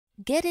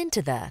Get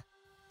into the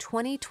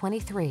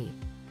 2023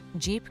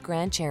 Jeep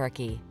Grand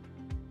Cherokee.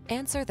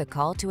 Answer the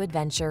call to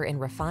adventure in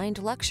refined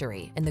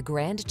luxury in the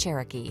Grand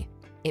Cherokee.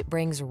 It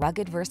brings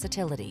rugged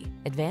versatility,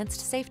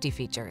 advanced safety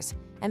features,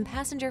 and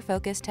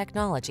passenger-focused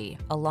technology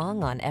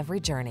along on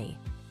every journey.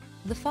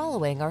 The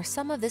following are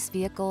some of this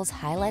vehicle's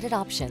highlighted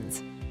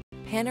options: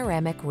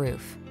 panoramic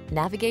roof,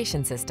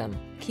 navigation system,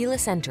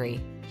 keyless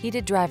entry,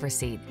 heated driver's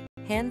seat,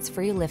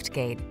 hands-free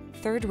liftgate,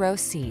 third row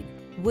seat,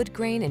 wood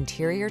grain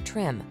interior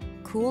trim,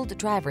 cooled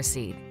driver's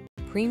seat,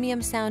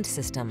 premium sound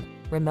system,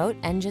 remote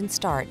engine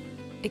start.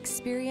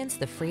 Experience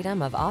the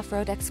freedom of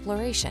off-road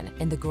exploration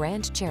in the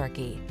Grand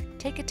Cherokee.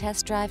 Take a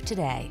test drive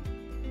today.